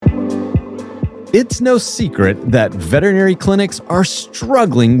It's no secret that veterinary clinics are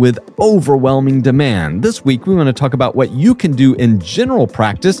struggling with overwhelming demand. This week, we want to talk about what you can do in general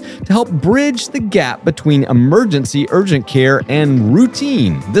practice to help bridge the gap between emergency urgent care and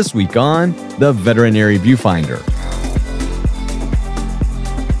routine. This week on The Veterinary Viewfinder.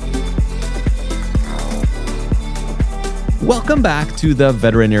 Welcome back to The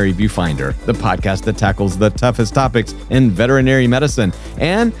Veterinary Viewfinder, the podcast that tackles the toughest topics in veterinary medicine.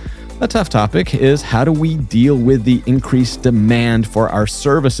 And a tough topic is, how do we deal with the increased demand for our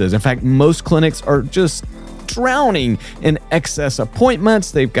services? In fact, most clinics are just drowning in excess appointments.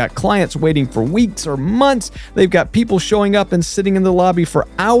 They've got clients waiting for weeks or months. They've got people showing up and sitting in the lobby for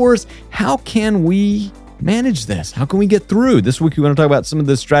hours. How can we manage this? How can we get through? This week, we want to talk about some of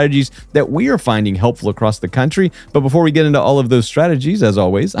the strategies that we are finding helpful across the country. But before we get into all of those strategies, as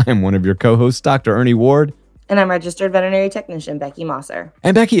always, I am one of your co-hosts, Dr. Ernie Ward. And I'm registered veterinary technician, Becky Mosser.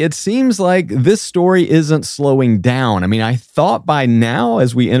 And Becky, it seems like this story isn't slowing down. I mean, I thought by now,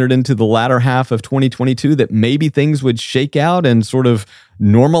 as we entered into the latter half of 2022, that maybe things would shake out and sort of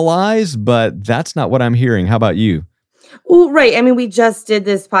normalize, but that's not what I'm hearing. How about you? Well, right. I mean, we just did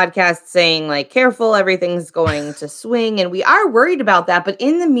this podcast saying, like, careful, everything's going to swing. And we are worried about that. But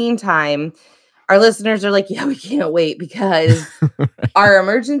in the meantime, our listeners are like, yeah, we can't wait because our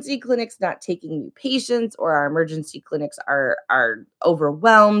emergency clinics not taking new patients, or our emergency clinics are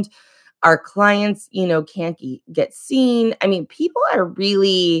overwhelmed. Our clients, can't get seen. I mean, people are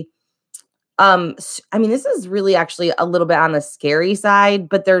really, this is really actually a little bit on the scary side,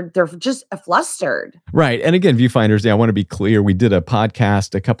 but they're just flustered. Right. And again, viewfinders, I want to be clear. We did a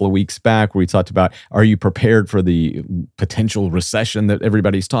podcast a couple of weeks back where we talked about, are you prepared for the potential recession that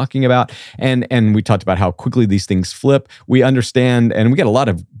everybody's talking about? And we talked about how quickly these things flip. We understand, and we got a lot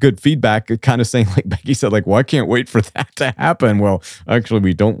of good feedback kind of saying, like Becky said, like, well, I can't wait for that to happen. Well, actually,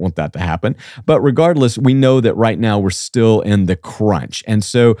 we don't want that to happen. But regardless, we know that right now we're still in the crunch. And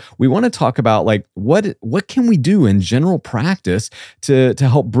so we want to talk about, like, what can we do in general practice to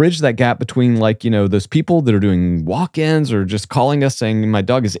help bridge that gap between, like, those people that are doing walk-ins or just calling us saying my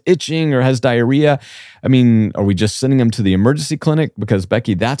dog is itching or has diarrhea. I mean, are we just sending them to the emergency clinic? Because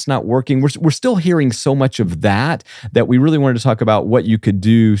Becky, that's not working. We're still hearing so much of that we really wanted to talk about what you could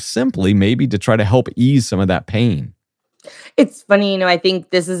do simply maybe to try to help ease some of that pain. It's funny, I think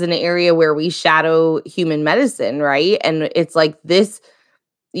this is an area where we shadow human medicine, right? And it's like this.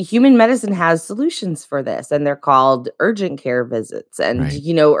 Human medicine has solutions for this, and they're called urgent care visits and, right.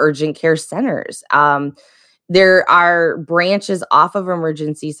 Urgent care centers. There are branches off of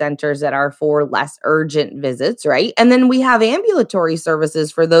emergency centers that are for less urgent visits, right? And then we have ambulatory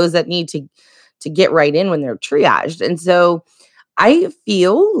services for those that need to get right in when they're triaged. And so I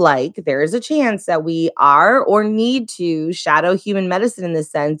feel like there is a chance that we are or need to shadow human medicine in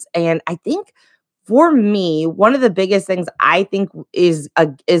this sense. And I think, for me, one of the biggest things I think is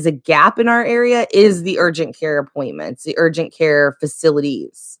a gap in our area is the urgent care appointments, the urgent care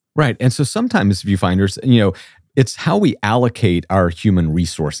facilities. Right. And so sometimes, viewfinders, it's how we allocate our human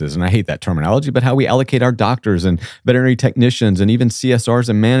resources. And I hate that terminology, but how we allocate our doctors and veterinary technicians and even CSRs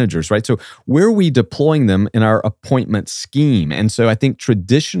and managers, right? So where are we deploying them in our appointment scheme? And so I think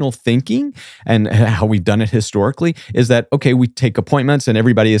traditional thinking and how we've done it historically is that, okay, we take appointments and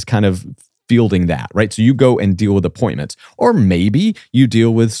everybody is kind of fielding that, right? So you go and deal with appointments, or maybe you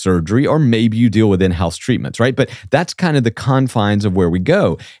deal with surgery, or maybe you deal with in-house treatments, right? But that's kind of the confines of where we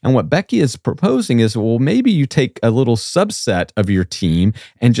go. And what Becky is proposing is, well, maybe you take a little subset of your team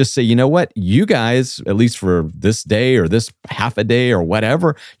and just say, you know what, you guys, at least for this day or this half a day or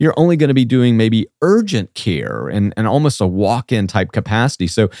whatever, you're only going to be doing maybe urgent care and almost a walk-in type capacity.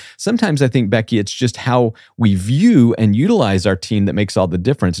 So sometimes I think, Becky, it's just how we view and utilize our team that makes all the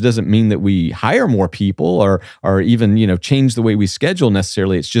difference. It doesn't mean that we hire more people or even, change the way we schedule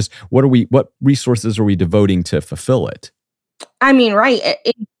necessarily. It's just what resources are we devoting to fulfill it? I mean, right.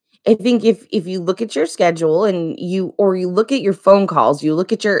 I think if you look at your schedule and you look at your phone calls, you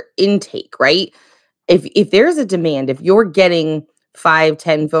look at your intake, right? If there's a demand, if you're getting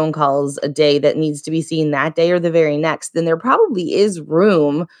 5-10 phone calls a day that needs to be seen that day or the very next, then there probably is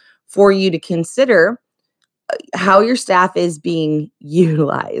room for you to consider how your staff is being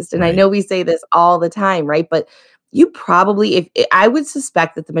utilized. And right. I know we say this all the time, right? But you probably, I would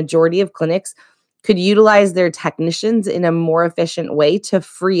suspect that the majority of clinics could utilize their technicians in a more efficient way to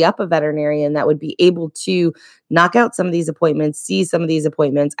free up a veterinarian that would be able to knock out some of these appointments, see some of these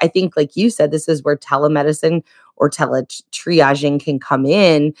appointments. I think, like you said, this is where telemedicine or teletriaging can come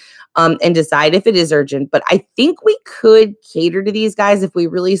in and decide if it is urgent. But I think we could cater to these guys if we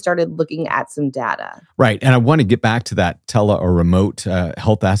really started looking at some data. Right. And I want to get back to that tele or remote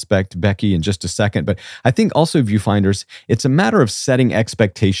health aspect, Becky, in just a second. But I think also, viewfinders, it's a matter of setting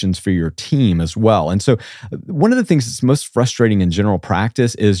expectations for your team as well. And so one of the things that's most frustrating in general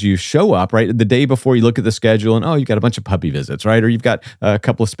practice is you show up, right, the day before, you look at the schedule and, oh, you've got a bunch of puppy visits, right? Or you've got a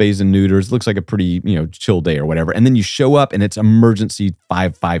couple of spays and neuters. It looks like a pretty, chill day or whatever. And then you show up and it's emergency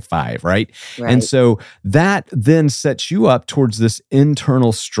 555, right? And so that then sets you up towards this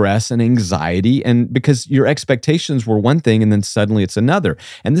internal stress and anxiety. And because your expectations were one thing and then suddenly it's another.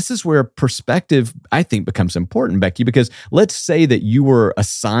 And this is where perspective, I think, becomes important, Becky, because let's say that you were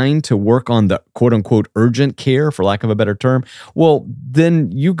assigned to work on the quote unquote urgent care, for lack of a better term. Well,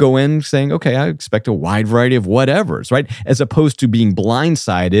 then you go in saying, okay, I expect a wide variety of whatevers, right? As opposed to being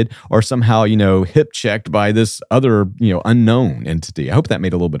blindsided or somehow, hip checked by this other, unknown entity. I hope that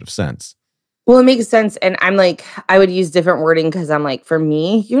made a little bit of sense. Well, it makes sense. And I'm like, I would use different wording because I'm like, for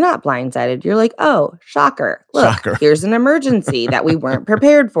me, you're not blindsided. You're like, oh, shocker. Look, here's an emergency that we weren't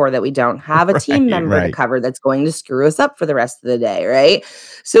prepared for, that we don't have a team member to cover, that's going to screw us up for the rest of the day, right?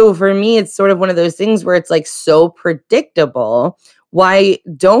 So for me, it's sort of one of those things where it's like so predictable. Why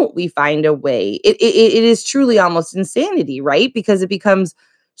don't we find a way? It is truly almost insanity, right? Because it becomes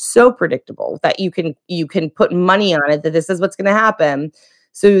so predictable that you can put money on it that this is what's going to happen.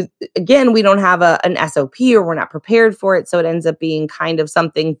 So again, we don't have an SOP, or we're not prepared for it. So it ends up being kind of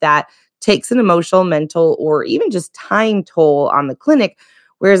something that takes an emotional, mental, or even just time toll on the clinic.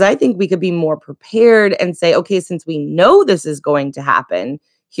 Whereas I think we could be more prepared and say, okay, since we know this is going to happen,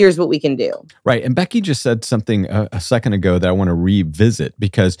 here's what we can do. Right. And Becky just said something a second ago that I want to revisit,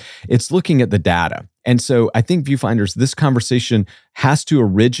 because it's looking at the data. And so I think, viewfinders, this conversation has to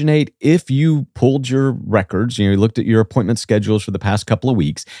originate if you pulled your records, you looked at your appointment schedules for the past couple of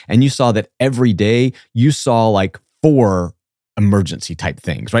weeks, and you saw that every day you saw like 4 emergency type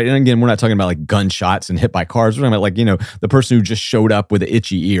things, right? And again, we're not talking about like gunshots and hit by cars. We're talking about like, the person who just showed up with an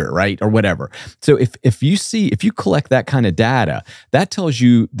itchy ear, right? Or whatever. So if you collect that kind of data, that tells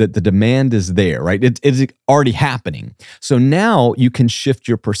you that the demand is there, right? It's already happening. So now you can shift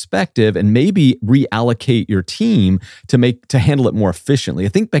your perspective and maybe reallocate your team to handle it more efficiently. I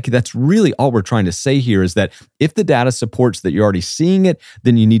think, Becky, that's really all we're trying to say here, is that if the data supports that you're already seeing it,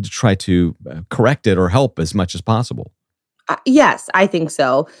 then you need to try to correct it or help as much as possible. Yes, I think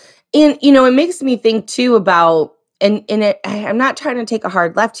so. And, it makes me think too about, I'm not trying to take a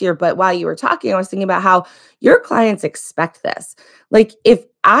hard left here, but while you were talking, I was thinking about how your clients expect this. Like, if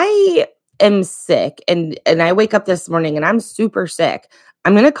I am sick and I wake up this morning and I'm super sick,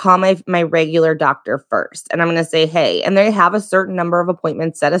 I'm going to call my regular doctor first. And I'm going to say, hey, and they have a certain number of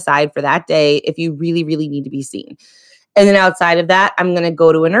appointments set aside for that day if you really, really need to be seen. And then outside of that, I'm going to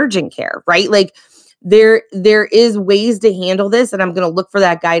go to an urgent care, right? Like, there is ways to handle this, and I'm going to look for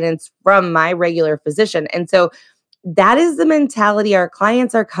that guidance from my regular physician. And so that is the mentality our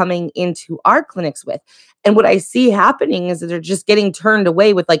clients are coming into our clinics with. And what I see happening is that they're just getting turned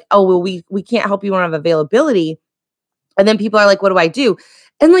away with like, oh, well, we can't help you, we don't have availability. And then people are like, what do I do?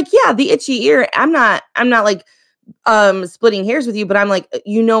 And like, yeah, the itchy ear, I'm not like splitting hairs with you, but I'm like,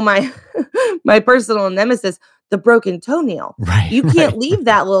 my my personal nemesis, the broken toenail. Right. You can't leave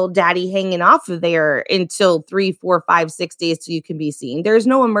that little daddy hanging off of there until 3, 4, 5, 6 days till you can be seen. There's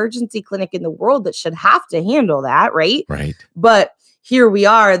no emergency clinic in the world that should have to handle that, right? Right. But here we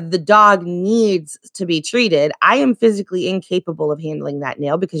are, the dog needs to be treated. I am physically incapable of handling that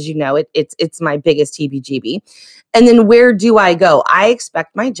nail because it's my biggest TBGB. And then where do I go? I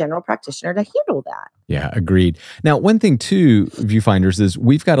expect my general practitioner to handle that. Yeah, agreed. Now, one thing too, viewfinders, is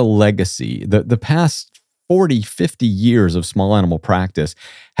we've got a legacy. The past 40, 50 years of small animal practice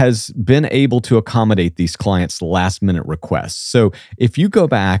has been able to accommodate these clients' last minute requests. So if you go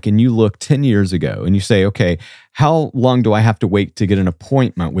back and you look 10 years ago and you say, okay, how long do I have to wait to get an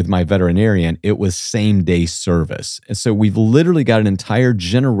appointment with my veterinarian? It was same day service. And so we've literally got an entire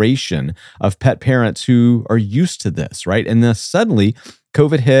generation of pet parents who are used to this, right? And then suddenly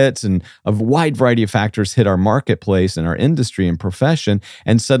COVID hits and a wide variety of factors hit our marketplace and our industry and profession,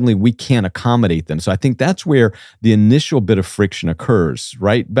 and suddenly we can't accommodate them. So I think that's where the initial bit of friction occurs,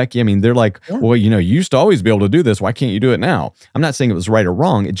 right, Becky? I mean, they're like, well, you used to always be able to do this. Why can't you do it now? I'm not saying it was right or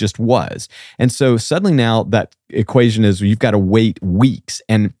wrong. It just was. And so suddenly now that equation is you've got to wait weeks.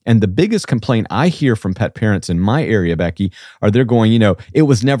 And the biggest complaint I hear from pet parents in my area, Becky, are they're going, it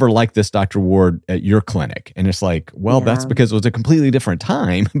was never like this, Dr. Ward, at your clinic. And it's like, well, that's because it was a completely different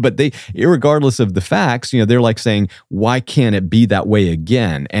time. But they, irregardless of the facts, they're like saying, why can't it be that way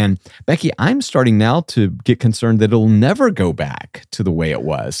again? And Becky, I'm starting now to get concerned that it'll never go back to the way it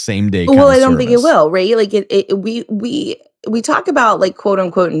was, same day. Well, I don't think it will, right? Like we talk about like quote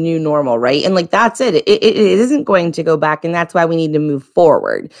unquote new normal, right? And like that's it. It isn't going to go back, and that's why we need to move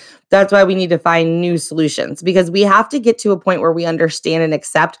forward. That's why we need to find new solutions, because we have to get to a point where we understand and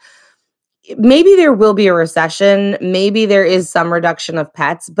accept maybe there will be a recession, maybe there is some reduction of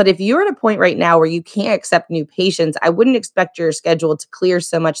pets, but if you're at a point right now where you can't accept new patients, I wouldn't expect your schedule to clear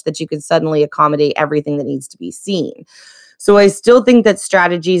so much that you could suddenly accommodate everything that needs to be seen. So I still think that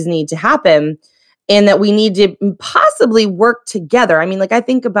strategies need to happen, and that we need to possibly work together. I mean, like I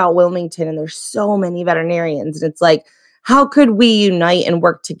think about Wilmington, and there's so many veterinarians, and it's like, how could we unite and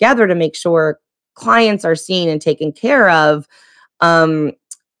work together to make sure clients are seen and taken care of?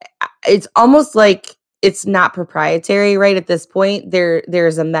 It's almost like it's not proprietary, right? At this point,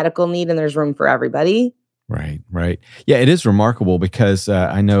 there's a medical need and there's room for everybody. Right. Yeah, it is remarkable because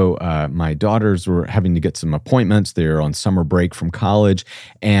I know my daughters were having to get some appointments. They're on summer break from college,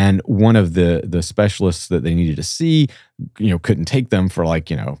 and one of the specialists that they needed to see, couldn't take them for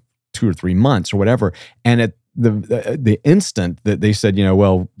 2 or 3 months or whatever. And at the instant that they said,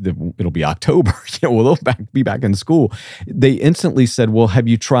 it'll be October, they'll be back in school, they instantly said, well, have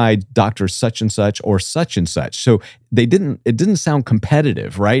you tried Dr. such and such or such and such? So it didn't sound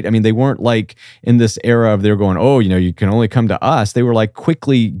competitive, right? I mean, they weren't like in this era of they're going, oh, you can only come to us. They were like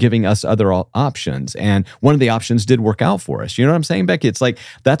quickly giving us other options. And one of the options did work out for us. You know what I'm saying, Becky? It's like,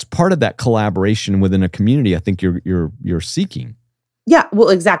 that's part of that collaboration within a community I think you're seeking. Yeah, well,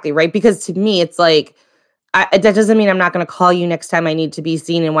 exactly, right? Because to me, it's like, that doesn't mean I'm not going to call you next time I need to be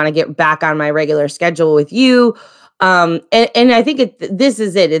seen and want to get back on my regular schedule with you. And I think this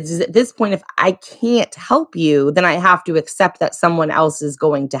is it. It's at this point, if I can't help you, then I have to accept that someone else is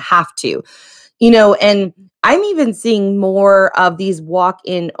going to have to, and I'm even seeing more of these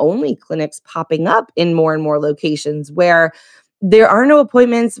walk-in only clinics popping up in more and more locations where there are no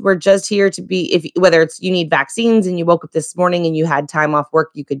appointments. We're just here to be, whether it's you need vaccines and you woke up this morning and you had time off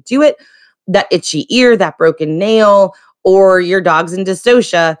work, you could do it. That itchy ear, that broken nail, or your dog's in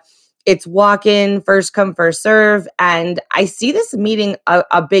dystocia, it's walk in, first come, first serve. And I see this meeting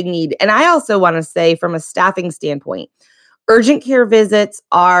a big need. And I also want to say, from a staffing standpoint, urgent care visits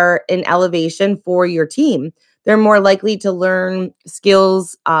are an elevation for your team. They're more likely to learn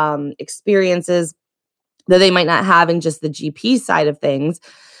skills, experiences that they might not have in just the GP side of things.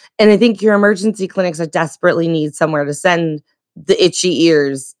 And I think your emergency clinics are desperately need somewhere to send the itchy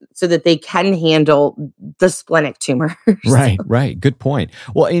ears so that they can handle the splenic tumors. Right. Good point.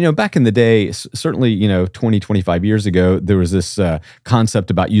 Well, back in the day, certainly, 20, 25 years ago, there was this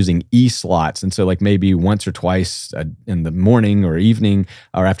concept about using e-slots. And so like maybe once or twice in the morning or evening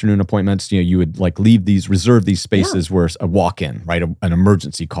or afternoon appointments, you would like reserve these spaces where a walk-in, right? An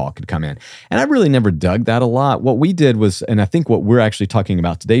emergency call could come in. And I really never dug that a lot. What we did was, and I think what we're actually talking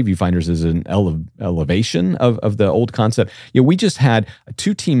about today, Viewfinders, is an elevation of the old concept. We just had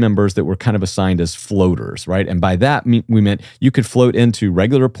 2 team members that were kind of assigned as floaters, right? And by that, we meant you could float into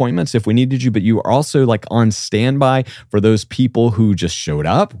regular appointments if we needed you, but you were also like on standby for those people who just showed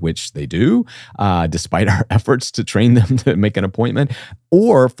up, which they do, despite our efforts to train them to make an appointment,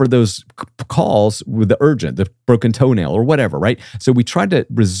 or for those calls with the broken toenail or whatever, right? So we tried to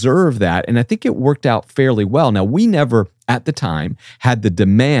reserve that, and I think it worked out fairly well. Now, we never at the time had the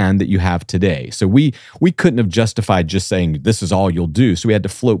demand that you have today. So we couldn't have justified just saying this is all you'll do. So we had to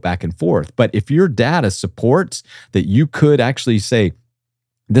float back and forth. But if your data supports that you could actually say,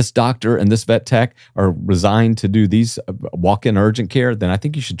 this doctor and this vet tech are resigned to do these walk-in urgent care, then I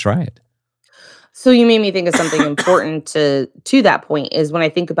think you should try it. So you made me think of something important to that point is when I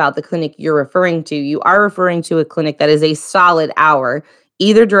think about the clinic you're referring to, you are referring to a clinic that is a solid hour,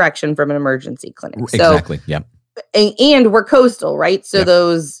 either direction from an emergency clinic. Exactly. So, yep. And we're coastal, right? So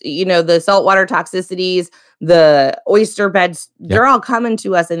those, the saltwater toxicities, the oyster beds, they're all coming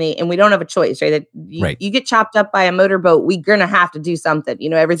to us, and we don't have a choice, right? You get chopped up by a motorboat, we're going to have to do something.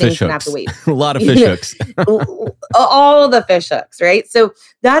 Everything's going to have to wait. A lot of fish hooks. All the fish hooks, right? So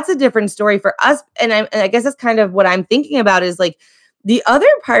that's a different story for us. And I guess that's kind of what I'm thinking about is like, the other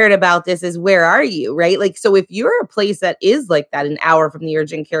part about this is where are you, right? Like, so if you're a place that is like that, an hour from the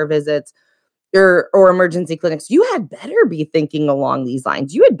urgent care visits, or emergency clinics, you had better be thinking along these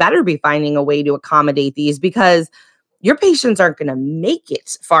lines. You had better be finding a way to accommodate these because your patients aren't going to make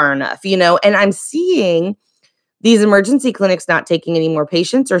it far enough, And I'm seeing these emergency clinics not taking any more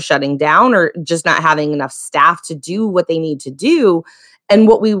patients or shutting down or just not having enough staff to do what they need to do. And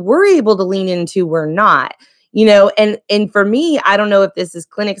what we were able to lean into, we're not. And for me, I don't know if this is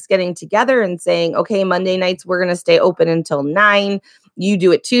clinics getting together and saying, okay, Monday nights, we're going to stay open until 9. You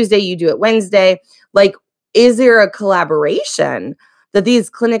do it Tuesday, you do it Wednesday. Like, is there a collaboration that these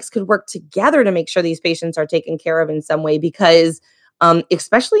clinics could work together to make sure these patients are taken care of in some way? Because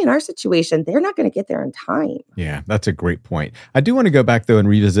especially in our situation, they're not going to get there in time. Yeah, that's a great point. I do want to go back, though, and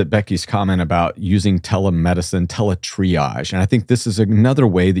revisit Becky's comment about using telemedicine, teletriage. And I think this is another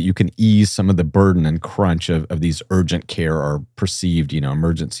way that you can ease some of the burden and crunch of these urgent care or perceived,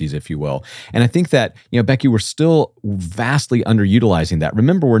 emergencies, if you will. And I think that, Becky, we're still vastly underutilizing that.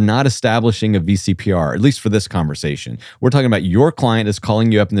 Remember, we're not establishing a VCPR, at least for this conversation. We're talking about your client is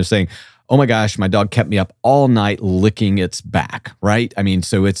calling you up and they're saying, oh my gosh, my dog kept me up all night licking its back, right? I mean,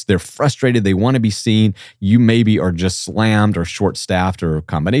 so they're frustrated. They want to be seen. You maybe are just slammed or short-staffed or a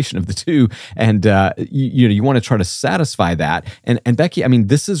combination of the two. And, you want to try to satisfy that. And Becky, I mean,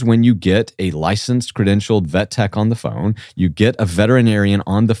 this is when you get a licensed, credentialed vet tech on the phone, you get a veterinarian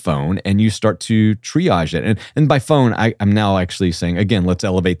on the phone, and you start to triage it. And by phone, I'm now actually saying, again, let's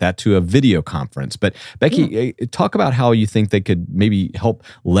elevate that to a video conference. But Becky, talk about how you think they could maybe help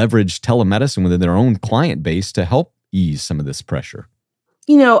leverage telemedicine within their own client base to help ease some of this pressure.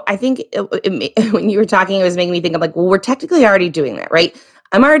 I think when you were talking, it was making me think of like, well, we're technically already doing that, right?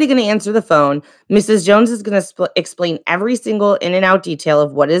 I'm already going to answer the phone. Mrs. Jones is going to explain every single in and out detail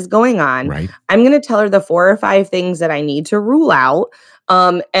of what is going on. Right. I'm going to tell her the 4 or 5 things that I need to rule out.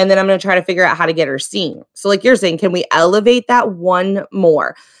 And then I'm going to try to figure out how to get her seen. So like you're saying, can we elevate that one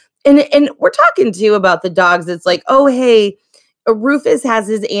more? And we're talking too about the dogs. It's like, oh, hey, Rufus has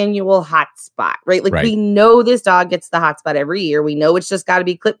his annual hot spot, right? Like we know this dog gets the hot spot every year. We know it's just got to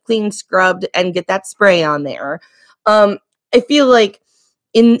be clipped, clean, scrubbed, and get that spray on there. I feel like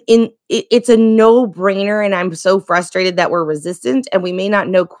it's a no-brainer, and I'm so frustrated that we're resistant and we may not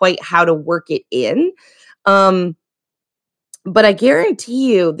know quite how to work it in. But I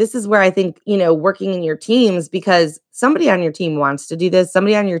guarantee you, this is where I think, working in your teams, because somebody on your team wants to do this.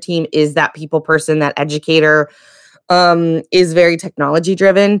 Somebody on your team is that people person, that educator, is very technology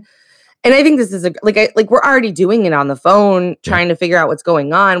driven. And I think this is we're already doing it on the phone, trying to figure out what's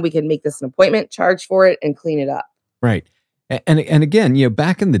going on. We can make this an appointment, charge for it, and clean it up. Right. And again,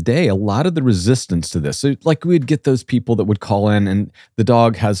 back in the day, a lot of the resistance to this, so like we'd get those people that would call in and the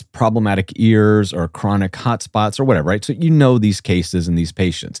dog has problematic ears or chronic hot spots or whatever, right? So these cases and these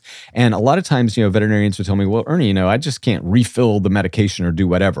patients. And a lot of times, veterinarians would tell me, well, Ernie, I just can't refill the medication or do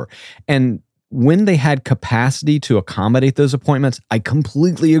whatever. And when they had capacity to accommodate those appointments, I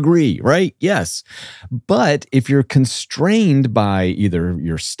completely agree, right? Yes. But if you're constrained by either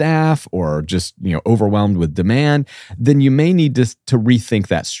your staff or just, overwhelmed with demand, then you may need to rethink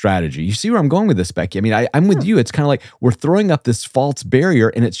that strategy. You see where I'm going with this, Becky? I mean, I'm with you. It's kind of like we're throwing up this false barrier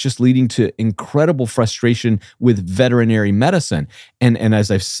and it's just leading to incredible frustration with veterinary medicine. And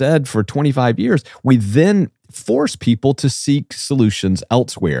as I've said for 25 years, we then force people to seek solutions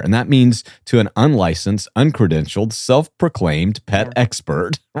elsewhere. And that means to an unlicensed, uncredentialed, self-proclaimed pet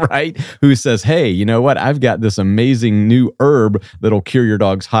expert, right? Who says, hey, you know what? I've got this amazing new herb that'll cure your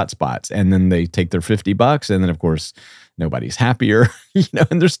dog's hot spots. And then they take their $50. And then, of course, nobody's happier,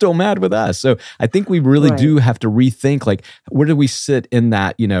 and they're still mad with us. So I think we really do have to rethink, like, where do we sit in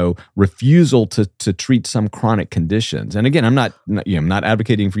that, refusal to treat some chronic conditions? And again, I'm not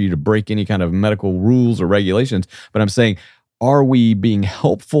advocating for you to break any kind of medical rules or regulations, but I'm saying, are we being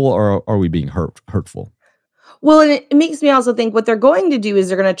helpful or are we being hurtful? Well, and it makes me also think what they're going to do is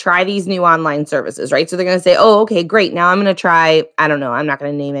they're going to try these new online services, right? So they're going to say, oh, okay, great. Now I'm going to try, I don't know, I'm not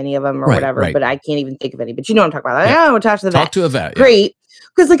going to name any of them or whatever, but I can't even think of any. But you know what I'm talking about. Yeah. I want to talk to the vet. Talk to a vet. Great.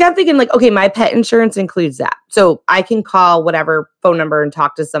 Because I'm thinking okay, my pet insurance includes that. So I can call whatever phone number and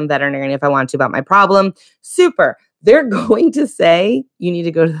talk to some veterinarian if I want to about my problem. Super. They're going to say, you need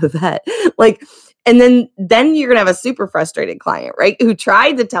to go to the vet. And then you're going to have a super frustrated client, right? Who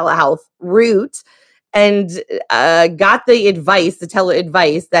tried the telehealth route and got the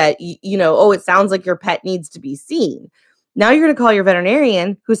tele-advice that, it sounds like your pet needs to be seen. Now you're going to call your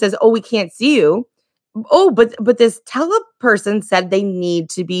veterinarian who says, oh, we can't see you. Oh, but this teleperson said they need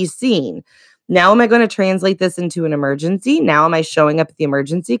to be seen. Now am I going to translate this into an emergency? Now am I showing up at the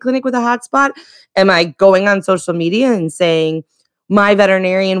emergency clinic with a hotspot? Am I going on social media and saying, my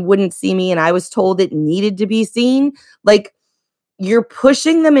veterinarian wouldn't see me and I was told it needed to be seen? you're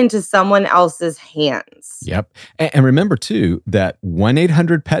pushing them into someone else's hands. Yep. And remember, too, that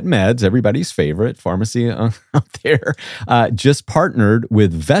 1-800-PET-MEDS, everybody's favorite pharmacy out there, just partnered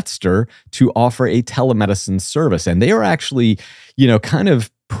with Vetster to offer a telemedicine service. And they are actually, kind of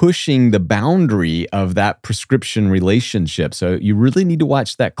pushing the boundary of that prescription relationship. So you really need to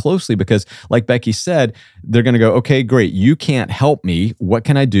watch that closely because, like Becky said, they're going to go, okay, great, you can't help me. What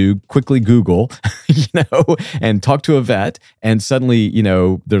can I do? Quickly Google, and talk to a vet. And suddenly,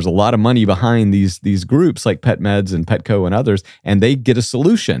 there's a lot of money behind these groups like PetMeds and Petco and others, and they get a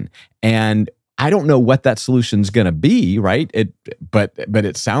solution. And I don't know what that solution's going to be, right? But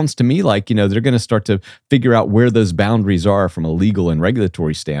it sounds to me like, they're going to start to figure out where those boundaries are from a legal and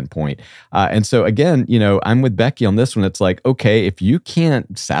regulatory standpoint. And so again, I'm with Becky on this one. It's like, okay, if you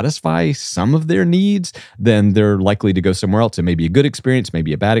can't satisfy some of their needs, then they're likely to go somewhere else. It may be a good experience,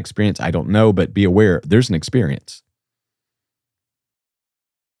 maybe a bad experience. I don't know, but be aware there's an experience.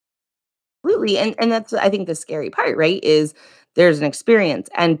 Absolutely. And that's, I think, the scary part, right, is there's an experience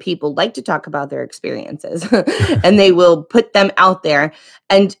and people like to talk about their experiences and they will put them out there.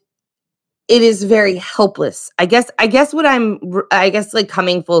 And it is very helpless. I guess what like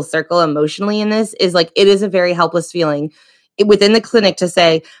coming full circle emotionally in this is like, it is a very helpless feeling within the clinic to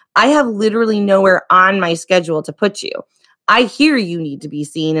say, I have literally nowhere on my schedule to put you. I hear you need to be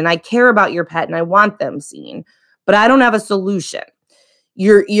seen and I care about your pet and I want them seen, but I don't have a solution.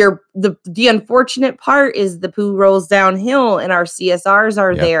 The unfortunate part is the poo rolls downhill and our CSRs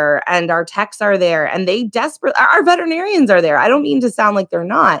are there and our techs are there and our veterinarians are there. I don't mean to sound like they're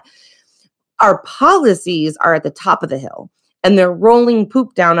not. Our policies are at the top of the hill and they're rolling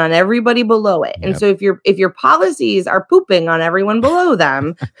poop down on everybody below it. Yep. And so if your policies are pooping on everyone below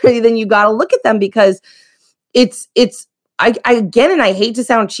them, then you got to look at them because I hate to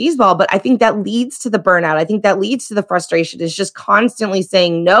sound cheeseball, but I think that leads to the burnout. I think that leads to the frustration is just constantly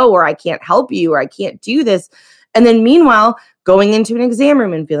saying no, or I can't help you, or I can't do this. And then meanwhile, going into an exam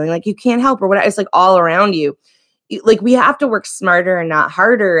room and feeling like you can't help or whatever, it's like all around you. Like we have to work smarter and not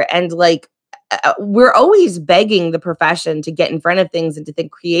harder. And like, we're always begging the profession to get in front of things and to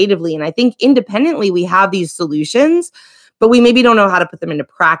think creatively. And I think independently we have these solutions, but we maybe don't know how to put them into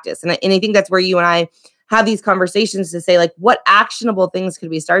practice. And I think that's where you and I have these conversations to say, like, what actionable things could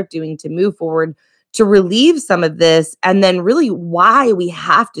we start doing to move forward to relieve some of this? And then really why we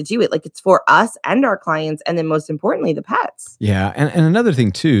have to do it. Like it's for us and our clients. And then most importantly, the pets. Yeah. And another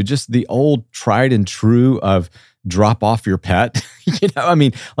thing too, just the old tried and true of drop off your pet.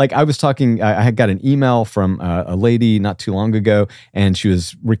 Like I was talking, I had got an email from a lady not too long ago, and she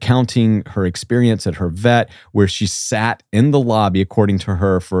was recounting her experience at her vet where she sat in the lobby, according to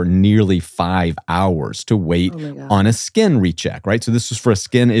her, for nearly 5 hours to wait on a skin recheck, right? So this was for a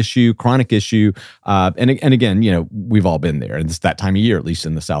skin issue, chronic issue. And again, we've all been there, and it's that time of year, at least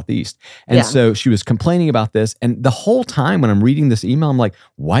in the Southeast. And so she was complaining about this. And the whole time when I'm reading this email, I'm like,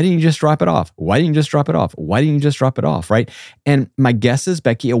 why didn't you just drop it off? Why didn't you just drop it off? Why didn't you just drop it off, right? And my guess is,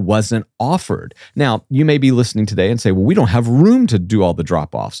 Becky, it wasn't offered. Now, you may be listening today and say, well, we don't have room to do all the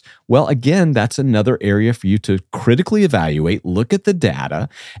drop-offs. Well, again, that's another area for you to critically evaluate, look at the data,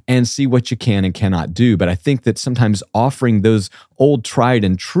 and see what you can and cannot do. But I think that sometimes offering those old tried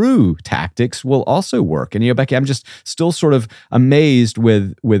and true tactics will also work. And, Becky, I'm just still sort of amazed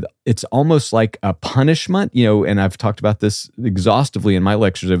with it's almost like a punishment, and I've talked about this exhaustively in my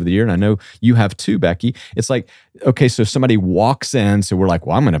lectures over the year, and I know you have too, Becky. It's like, okay, so somebody walks in, so we're like,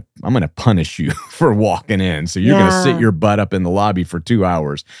 well, I'm gonna punish you for walking in. So you're gonna sit your butt up in the lobby for 2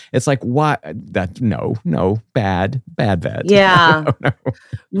 hours. It's like, why? Bad vet. Yeah. No.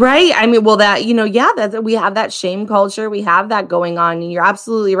 Right. I mean, well, that, that we have that shame culture. We have that going on. And you're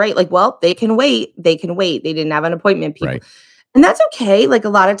absolutely right. Like, well, they can wait. They didn't have an appointment, people. Right. And that's okay. Like a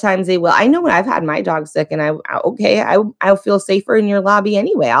lot of times they will. I know when I've had my dog sick and I'll feel safer in your lobby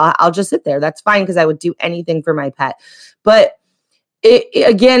anyway. I'll just sit there. That's fine because I would do anything for my pet. But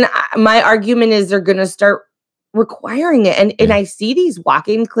again, my argument is they're going to start requiring it. And I see these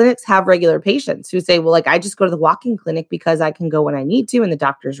walk-in clinics have regular patients who say, well, like I just go to the walk-in clinic because I can go when I need to. And the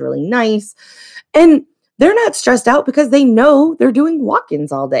doctor's really nice. And they're not stressed out because they know they're doing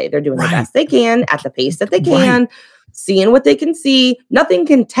walk-ins all day. They're doing the best they can at the pace that they can. Seeing what they can see. Nothing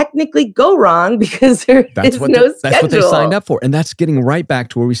can technically go wrong because there is no schedule. That's what they signed up for. And that's getting right back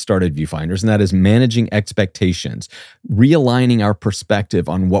to where we started, Viewfinders, and that is managing expectations, realigning our perspective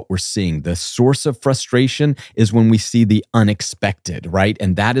on what we're seeing. The source of frustration is when we see the unexpected, right?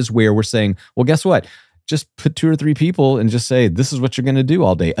 And that is where we're saying, well, guess what? just put 2 or 3 people and just say, this is what you're going to do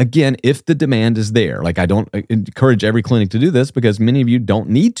all day. Again, if the demand is there. Like, I don't encourage every clinic to do this because many of you don't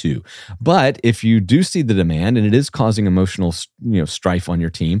need to. But if you do see the demand and it is causing emotional, strife on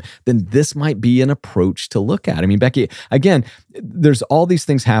your team, then this might be an approach to look at. I mean, Becky, again, there's all these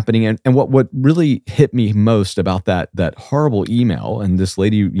things happening. And what really hit me most about that horrible email and this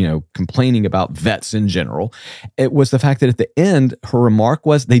lady, complaining about vets in general, it was the fact that at the end, her remark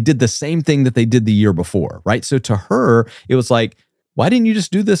was they did the same thing that they did the year before, right? So to her, it was like, why didn't you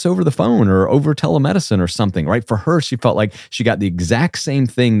just do this over the phone or over telemedicine or something, right? For her, she felt like she got the exact same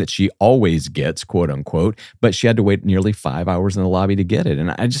thing that she always gets, quote unquote, but she had to wait nearly 5 hours in the lobby to get it.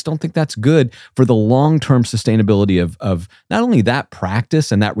 And I just don't think that's good for the long-term sustainability of not only that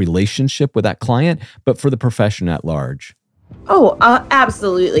practice and that relationship with that client, but for the profession at large. Oh,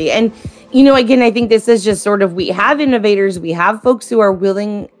 absolutely. And, again, I think this is just sort of, we have innovators, we have folks who are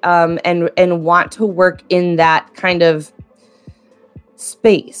willing and want to work in that kind of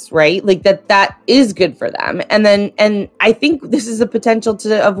space, right? Like that is good for them. And I think this is a potential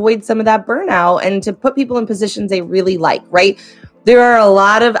to avoid some of that burnout and to put people in positions they really like, right?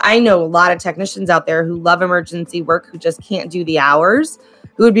 I know a lot of technicians out there who love emergency work, who just can't do the hours,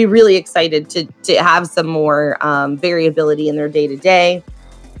 who would be really excited to have some more variability in their day-to-day.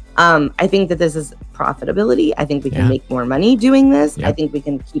 I think that this is profitability. I think we can make more money doing this. I think we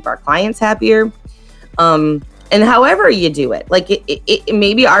can keep our clients happier. And however you do it, like it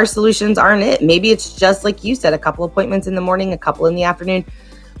maybe our solutions aren't it. Maybe it's just like you said, a couple appointments in the morning, a couple in the afternoon.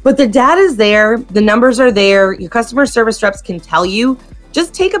 But the data's there, the numbers are there. Your customer service reps can tell you.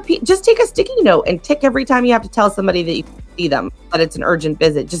 Just take a sticky note and tick every time you have to tell somebody that you see them, that it's an urgent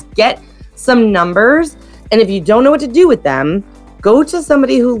visit. Just get some numbers. And if you don't know what to do with them, go to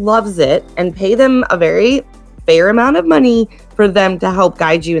somebody who loves it and pay them a very fair amount of money for them to help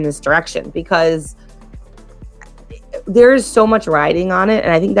guide you in this direction, because there's so much riding on it.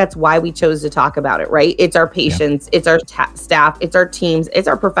 And I think that's why we chose to talk about it, right? It's our patients, it's our staff, it's our teams, it's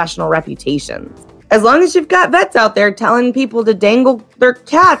our professional reputations. As long as you've got vets out there telling people to dangle their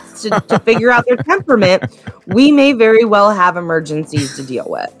cats to figure out their temperament, we may very well have emergencies to deal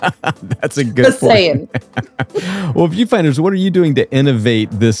with. That's a good point. Saying. Well, Viewfinders, what are you doing to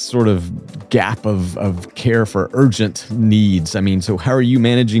innovate this sort of gap of care for urgent needs? I mean, so how are you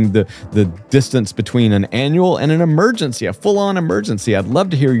managing the distance between an annual and an emergency, a full-on emergency? I'd love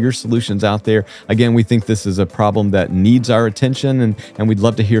to hear your solutions out there. Again, we think this is a problem that needs our attention, and we'd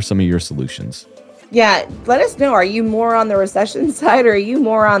love to hear some of your solutions. Yeah, let us know. Are you more on the recession side, or are you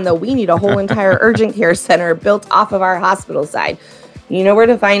more on the we need a whole entire urgent care center built off of our hospital side? You know where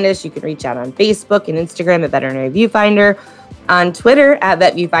to find us. You can reach out on Facebook and Instagram at Veterinary Viewfinder, on Twitter at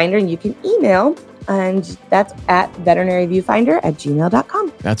Vet Viewfinder, and you can email, and that's at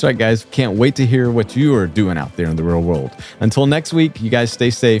veterinaryviewfinder@gmail.com. That's right, guys. Can't wait to hear what you are doing out there in the real world. Until next week, you guys stay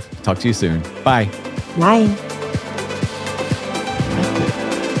safe. Talk to you soon. Bye. Bye.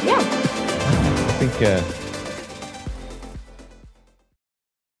 I think